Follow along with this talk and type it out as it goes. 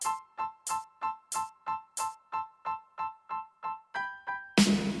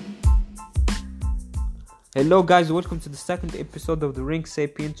Hello guys, welcome to the second episode of the Ring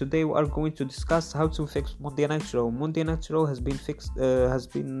Sapien. Today we are going to discuss how to fix Monday Night Raw. Monday Night Raw has been filled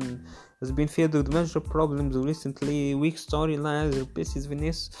with major problems recently: weak storylines,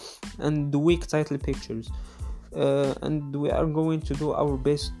 repetitiveness, and weak title pictures. And we are going to do our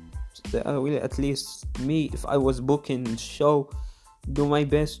best. At least me, if I was booking the show, do my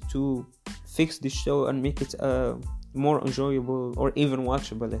best to fix the show and make it more enjoyable or even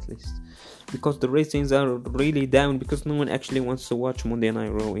watchable, at least, because the ratings are really down because no one actually wants to watch Monday Night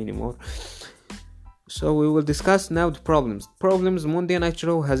Raw anymore. So we will discuss now the problems. Monday Night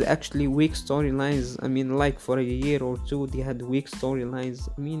Raw has actually weak storylines. Like for a year or two they had weak storylines.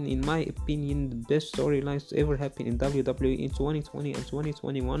 In my opinion, the best storylines to ever happen in WWE in 2020 and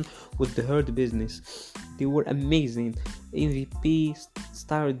 2021 was the Hurt Business. They were amazing. MVP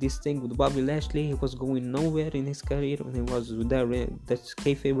started this thing with Bobby Lashley. He was going nowhere in his career when he was with that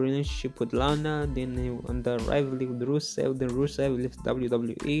kayfabe relationship with Lana, then he on the rivalry with Rusev. Then Rusev left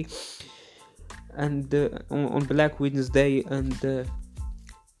WWE and on Black Wednesday, and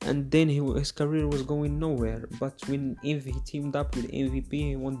then his career was going nowhere. But when he teamed up with MVP,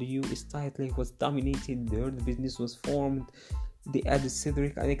 he won the US title. He was dominated. The Hurt Business was formed. They added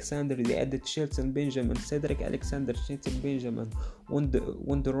Cedric Alexander. They added Shelton Benjamin. Cedric Alexander, Shelton Benjamin won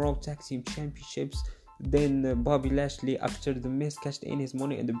the Raw Tag Team Championships. Then Bobby Lashley, after The Miz cashed in his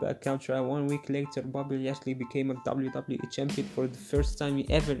Money in the Bank contract, 1 week later Bobby Lashley became a WWE champion for the first time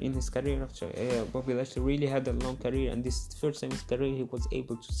ever in his career. After Bobby Lashley really had a long career, and this is the first time in his career he was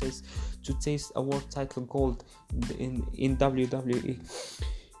able to taste a world title gold in WWE.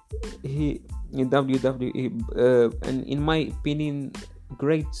 And in my opinion,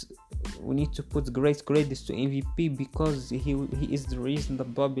 we need to put great credits to MVP, because he is the reason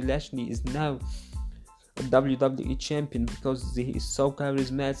that Bobby Lashley is now a WWE champion, because he is so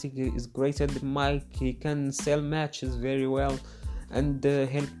charismatic, he is great at the mic, he can sell matches very well, and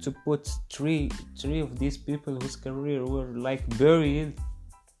helped to put three of these people whose career were like buried,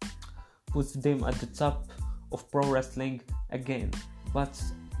 puts them at the top of pro wrestling again. But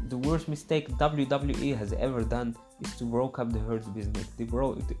the worst mistake WWE has ever done is to break up the Hurt Business. They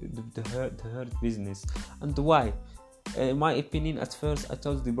broke the Hurt Business. And why? In my opinion, at first I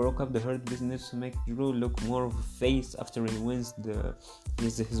thought they broke up the Hurt Business to make Drew look more of a face after he wins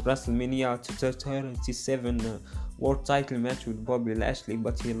his WrestleMania 37 world title match with Bobby Lashley,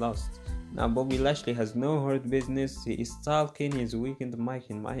 but he lost. Now Bobby Lashley has no Hurt Business. He is talking, he's weak in the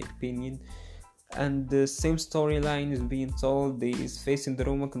mic, in my opinion. And the same storyline is being told. He is facing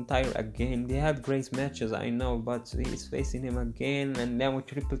Drew McIntyre again. They had great matches, I know, but he is facing him again. And now a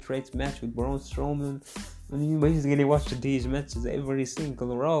triple threat match with Braun Strowman. And you basically watch these matches every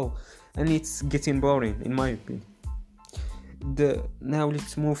single Raw, and it's getting boring, in my opinion. Now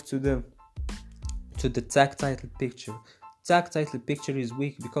let's move to the tag title picture. Tag title picture is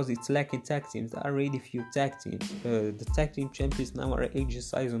weak because it's lacking tag teams. There are already few tag teams. The tag team champions now are AJ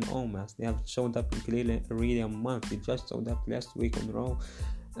Styles and Omos. They have showed up in clearly already a month. They just showed up last week on Raw,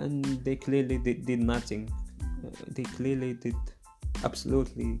 and they clearly did nothing. They clearly did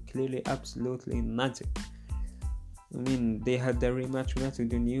absolutely nothing. They had their rematch match with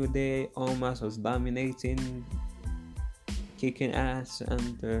the New Day. Omos was dominating, kicking ass,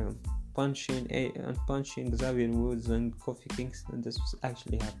 and punching Xavier Woods and Kofi Kingston. This was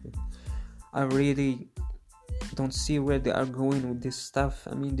actually happening. I really don't see where they are going with this stuff.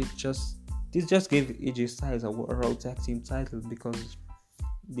 They just gave AJ Styles a Raw Tag Team title because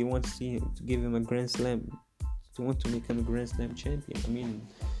they want to give him a Grand Slam. They want to make him a Grand Slam champion.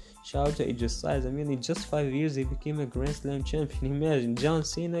 Shout out to AJ Styles. In just 5 years he became a Grand Slam champion. Imagine, John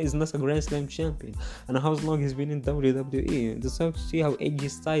Cena is not a Grand Slam champion, and how long he's been in WWE. Just have to see how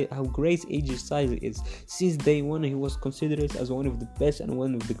great AJ Styles is. Since day one he was considered as one of the best and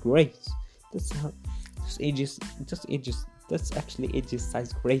one of the greats. That's actually AJ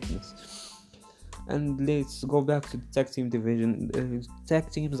Styles' greatness. And let's go back to the tag team division. Tag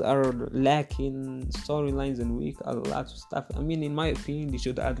teams are lacking storylines and weak a lot of stuff. In my opinion, they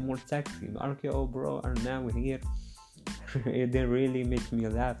should add more tag teams. RKO Bro are now here. They really make me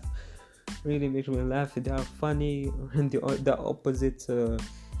laugh. They are funny. And the opposite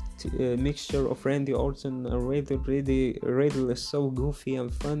mixture of Randy Orton and Riddle is so goofy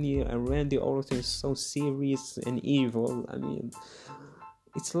and funny, and Randy Orton is so serious and evil.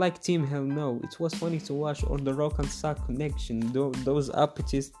 It's like Team Hell No. It was funny to watch, or the Rock and Sock connection. Those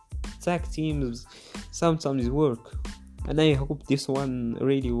uppity tag teams sometimes work, and I hope this one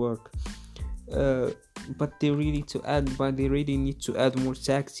really work. but they really need to add more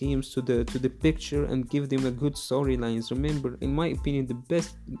tag teams to the picture and give them a good storylines. Remember, in my opinion, the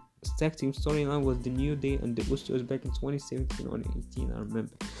best tag team storyline was the New Day and the Usos back in 2017 or 18. I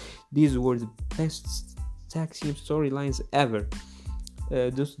remember these were the best tag team storylines ever.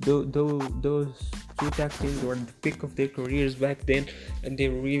 Those two tag teams were the peak of their careers back then, and they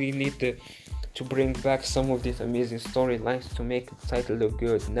really need to bring back some of these amazing storylines to make the title look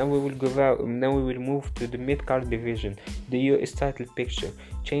good. Now we will move to the mid-card division, the US title picture.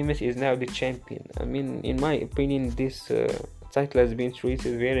 Sheamus is now the champion. I mean, in my opinion, this title has been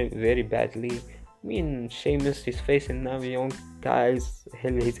treated very, very badly. I mean, Sheamus is facing now young guys.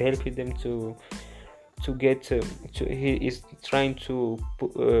 He's helping them to get he is trying to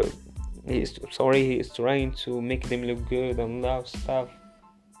he is trying to make them look good and love stuff.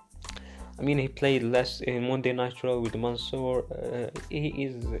 I mean, he played less in Monday Night Raw with Mansoor.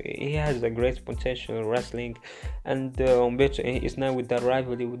 He has a great potential in wrestling, and Humberto is now with the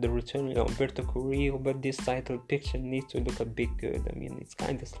rivalry with the return of Humberto Carrillo. But this title picture needs to look a bit good. I mean, it's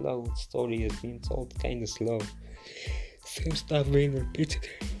kind of slow. The story is being told kind of slow. Same stuff being repeated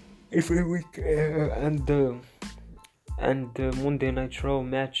every week. And the Monday Night Raw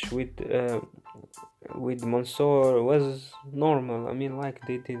match with Mansoor was normal. I mean, like,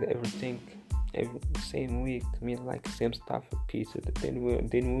 they did everything every same week. I mean, like, same stuff repeated. Then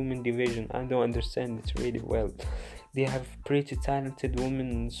women division, I don't understand it really well. They have pretty talented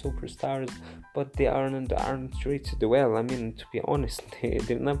women superstars, but they aren't treated well. I mean, to be honest,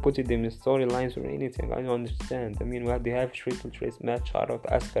 they're not putting them in storylines or anything. I don't understand. I mean, well, they have triple threat match out of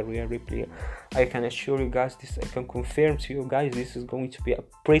Asuka, Rhea Ripley. I can assure you guys, I can confirm to you guys, this is going to be a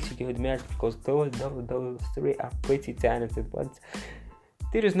pretty good match, because those three are pretty talented, but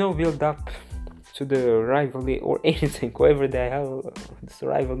there is no build up to the rivalry or anything. Whoever the hell this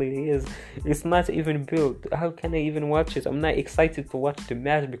rivalry is, it's not even built. How can I even watch it? I'm not excited to watch the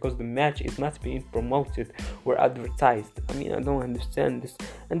match because the match is not being promoted or advertised. I mean, I don't understand this.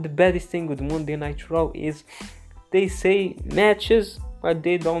 And the baddest thing with Monday Night Raw is they say matches, but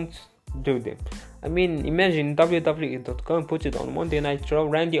they don't do them. I mean, imagine WWE.com put it on Monday Night Raw.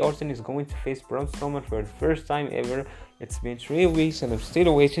 Randy Orton is going to face Braun Strowman for the first time ever. It's been 3 weeks and I'm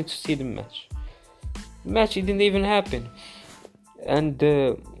still waiting to see the match. The match didn't even happen. And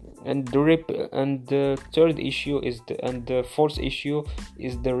the third issue the fourth issue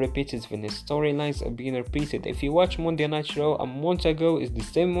is the repetitiveness. Storylines are being repeated. If you watch Monday Night Raw a month ago, it's the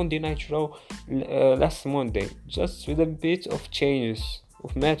same Monday Night Raw last Monday, just with a bit of changes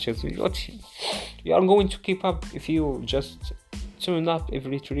of matches. You are going to keep up if you just tune up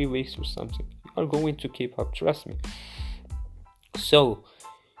every 3 weeks or something. You are going to keep up, trust me. So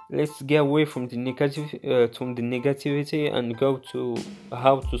let's get away from the negativity and go to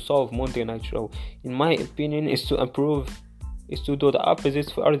how to solve Monday Night Raw. In my opinion, is to do the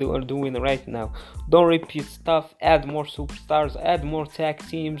opposite of what they are doing right now. Don't repeat stuff. Add more superstars. Add more tag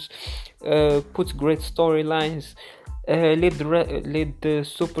teams. Put great storylines. Let the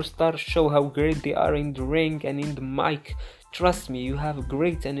superstars show how great they are in the ring and in the mic. Trust me, you have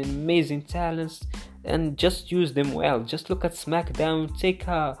great and amazing talents, and just use them well. Just look at SmackDown. Take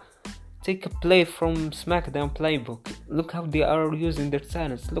a play from SmackDown playbook. Look how they are using their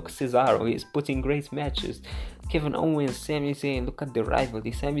talents. Look, Cesaro, he's putting great matches. Kevin Owens, Sami Zayn, look at the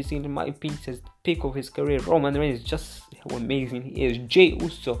rivalry. Sami Zayn, in my opinion, is the peak of his career. Roman Reigns, just how amazing he is. Jey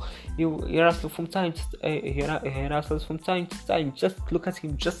Uso, he wrestles from time to time. Just look at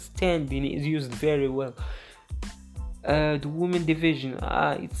him, just standing. He's used very well. The women division,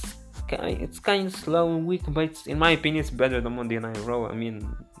 it's kind of slow and weak, but in my opinion, it's better than Monday Night Raw. I mean,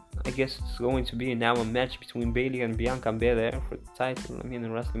 I guess it's going to be now a match between Bayley and Bianca Belair for the title. I mean, in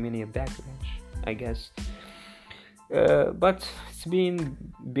WrestleMania Backlash, I guess. But it's being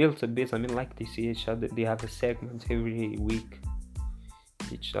built a bit. I mean, like, they see each other. They have a segment every week.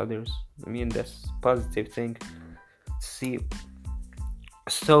 Each other's. I mean, that's a positive thing to see.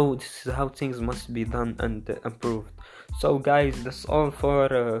 So this is how things must be done and improved. So guys, that's all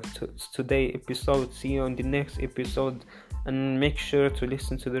for today's episode. See you on the next episode, and make sure to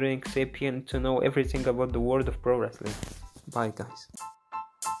listen to the Ring Sapien to know everything about the world of pro wrestling. Bye guys.